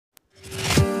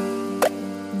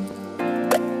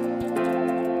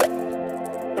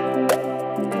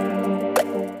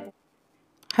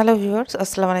Hello viewers,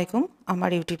 আসসালামু আলাইকুম। আমার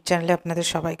ইউটিউব চ্যানেলে আপনাদের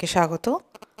সবাইকে স্বাগত।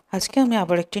 আজকে আমি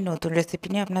আবার একটি নতুন রেসিপি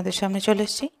নিয়ে আপনাদের সামনে চলে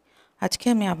এসেছি। আজকে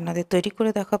আমি আপনাদের তৈরি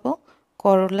করে দেখাবো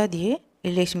করলা দিয়ে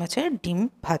ইলিশ মাছের ডিম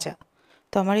ভাজা।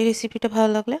 তো আমার এই রেসিপিটা ভালো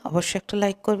লাগলে অবশ্যই একটা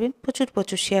লাইক করবেন,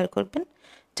 প্রচুর শেয়ার করবেন।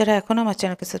 যারা এখনও আমার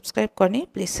চ্যানেলকে সাবস্ক্রাইব করেনি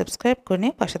প্লিজ সাবস্ক্রাইব করে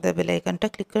নিয়ে পাশে দেওয়া বেল আইকনটা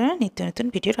ক্লিক করে নিত্য নতুন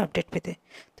ভিডিওর আপডেট পেতে।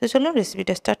 তো চলুন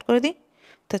রেসিপিটা স্টার্ট করে দিই।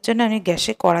 তার জন্য আমি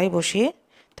গ্যাসে কড়াই বসিয়ে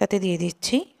তাতে দিয়ে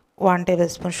দিচ্ছি 1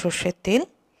 টেবিলস্পুন সর্ষের তেল।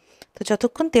 তো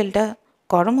যতক্ষণ তেলটা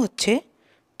গরম হচ্ছে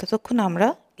ততক্ষণ আমরা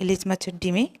ইলিশ মাছের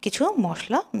ডিমে কিছু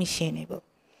মশলা মিশিয়ে নেব।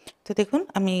 তো দেখুন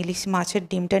আমি ইলিশ মাছের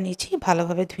ডিমটা নিয়েছি,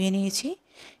 ভালোভাবে ধুয়ে নিয়েছি।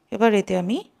 এবার এতে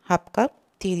আমি হাফ কাপ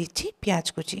দিয়ে দিচ্ছি পেঁয়াজ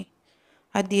কুচি,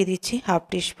 আর দিয়ে দিচ্ছি হাফ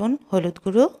টিস্পুন হলুদ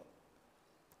গুঁড়ো,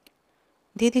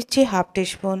 দিয়ে দিচ্ছি হাফ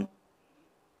টিস্পুন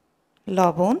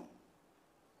লবণ,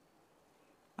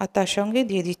 আর তার সঙ্গে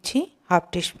দিয়ে দিচ্ছি হাফ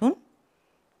টিস্পুন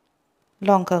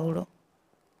লঙ্কা গুঁড়ো।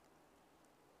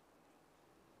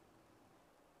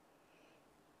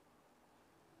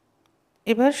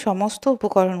 এবার সমস্ত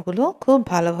উপকরণগুলো খুব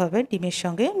ভালোভাবে ডিমের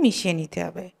সঙ্গে মিশিয়ে নিতে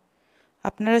হবে।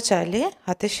 আপনারা চাইলে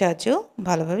হাতের সাহায্যেও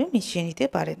ভালোভাবে মিশিয়ে নিতে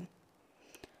পারেন।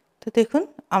 তো দেখুন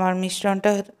আমার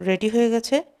মিশ্রণটা রেডি হয়ে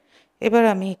গেছে। এবার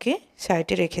আমি একে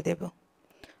সাইডে রেখে দেব।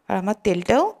 আর আমার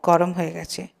তেলটাও গরম হয়ে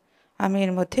গেছে। আমি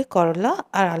এর মধ্যে করলা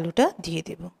আর আলুটা দিয়ে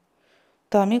দেব।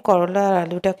 তো আমি করলা আর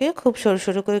আলুটাকে খুব সরু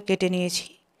সরু করে কেটে নিয়েছি।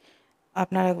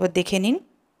 আপনারা একবার দেখে নিন।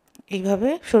 এইভাবে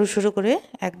সরু সরু করে,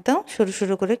 একদম সরু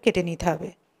সরু করে কেটে নিতে হবে।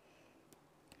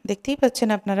 দেখতেই পাচ্ছেন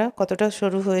আপনারা কতটা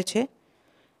সরু হয়েছে।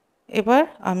 এবার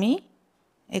আমি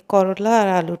এই করলা আর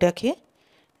আলুটাকে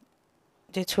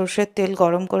যে সরষের তেল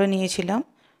গরম করে নিয়েছিলাম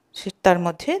তার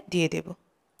মধ্যে দিয়ে দেব।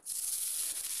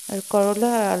 আর করলা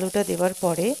আর আলুটা দেওয়ার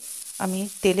পরে আমি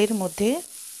তেলের মধ্যে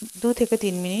 2 থেকে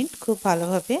 3 মিনিট খুব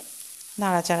ভালোভাবে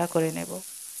নাড়াচাড়া করে নেব।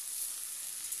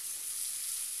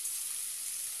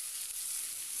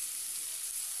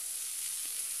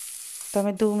 তো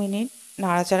আমি 2 মিনিট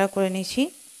নাড়াচাড়া করে নিয়েছি।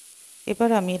 এবার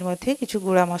আমি এর মধ্যে কিছু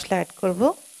গুঁড়া মশলা অ্যাড করব,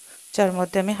 যার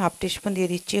মধ্যে আমি হাফ টিস্পুন দিয়ে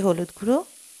দিচ্ছি হলুদ গুঁড়ো,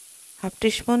 হাফ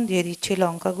টিস্পুন দিয়ে দিচ্ছি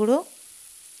লঙ্কা গুঁড়ো,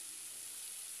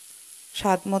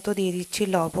 স্বাদ মতো দিয়ে দিচ্ছি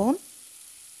লবণ,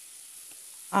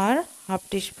 আর হাফ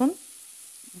টিস্পুন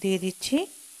দিয়ে দিচ্ছি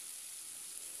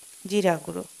জিরা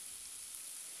গুঁড়ো।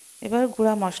 এবার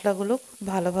গুঁড়া মশলাগুলো খুব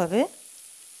ভালোভাবে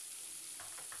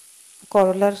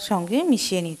করলার সঙ্গে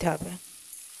মিশিয়ে নিতে হবে।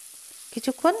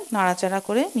 কিছুক্ষণ নাড়াচাড়া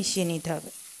করে মিশিয়ে নিতে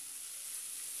হবে।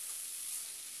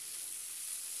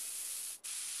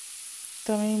 তো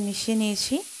আমি মিশিয়ে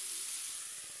নিয়েছি।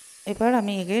 এবার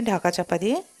আমি একে ঢাকা চাপা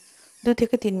দিয়ে 2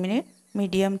 থেকে 3 মিনিট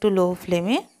মিডিয়াম টু লো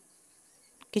ফ্লেমে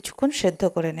কিছুক্ষণ সেদ্ধ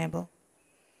করে নেব।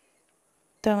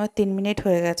 তো আমার 3 মিনিট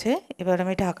হয়ে গেছে। এবার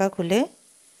আমি ঢাকা খুলে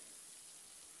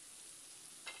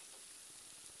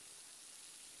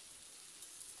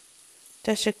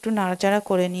জাস্ট একটু নাড়াচাড়া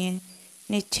করে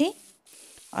নিচ্ছি,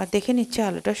 আর দেখে নিচ্ছি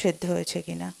আলুটা সেদ্ধ হয়েছে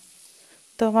কিনা।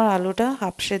 তো আমার আলুটা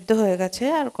হাফ সেদ্ধ হয়ে গেছে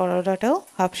আর করলাটাও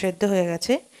হাফ সেদ্ধ হয়ে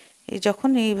গেছে। যখন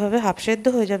এইভাবে হাফ সেদ্ধ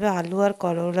হয়ে যাবে আলু আর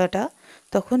করলাটা,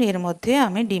 তখন এর মধ্যে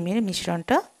আমি ডিমের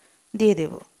মিশ্রণটা দিয়ে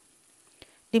দেব।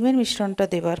 ডিমের মিশ্রণটা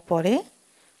দেওয়ার পরে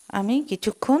আমি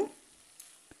কিছুক্ষণ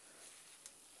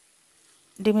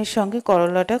ডিমের সঙ্গে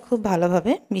করলাটা খুব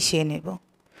ভালোভাবে মিশিয়ে নেব।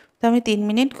 তো আমি 3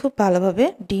 মিনিট খুব ভালোভাবে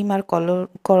ডিম আর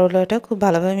করলাটা খুব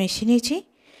ভালোভাবে মিশিয়ে নিয়েছি।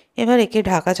 এবার একে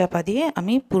ঢাকা চাপা দিয়ে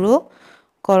আমি পুরো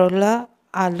করলা,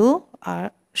 আলু আর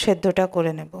সেদ্ধটা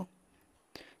করে নেব।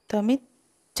 তো আমি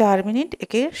 4 মিনিট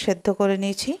একে সেদ্ধ করে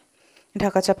নিয়েছি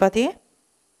ঢাকা চাপা দিয়ে।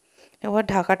 এবার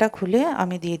ঢাকাটা খুলে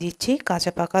আমি দিয়ে দিচ্ছি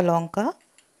কাঁচা পাকা লঙ্কা।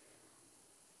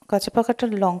 কাঁচা পাকাটা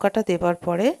লঙ্কাটা দেওয়ার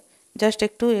পরে জাস্ট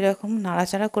একটু এরকম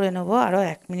নাড়াচাড়া করে নেব, আরও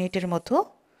 1 মিনিটের মতো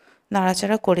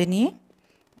নাড়াচাড়া করে নিয়ে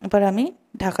এবার আমি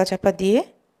ঢাকা চাপা দিয়ে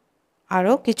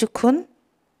আরও কিছুক্ষণ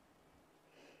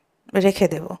রেখে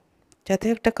দেব, যাতে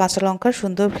একটা কাঁচা লঙ্কার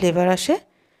সুন্দর ফ্লেভার আসে।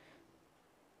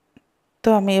 তো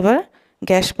আমি এবার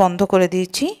গ্যাস বন্ধ করে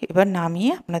দিয়েছি। এবার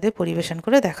নামিয়ে আপনাদের পরিবেশন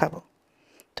করে দেখাবো।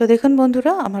 তো দেখুন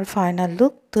বন্ধুরা, আমার ফাইনাল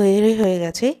লুক তৈরি হয়ে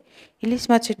গেছে ইলিশ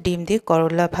মাছের ডিম দিয়ে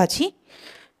করলা ভাজি।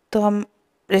 তো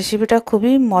রেসিপিটা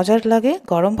খুবই মজার লাগে,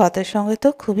 গরম ভাতের সঙ্গে তো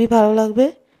খুবই ভালো লাগবে।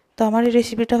 তো আমার এই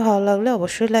রেসিপিটা ভালো লাগলে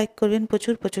অবশ্যই লাইক করবেন,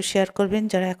 প্রচুর শেয়ার করবেন।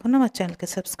 যারা এখনও আমার চ্যানেলকে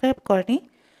সাবস্ক্রাইব করেনি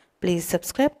প্লিজ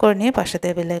সাবস্ক্রাইব করে নিয়ে পাশে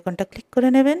দেওয়া বেল আইকনটা ক্লিক করে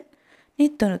নেবেন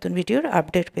নিত্য নতুন ভিডিওর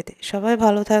আপডেট পেতে। সবাই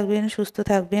ভালো থাকবেন, সুস্থ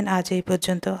থাকবেন। আজ এই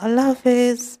পর্যন্ত। আল্লাহ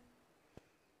হাফেজ।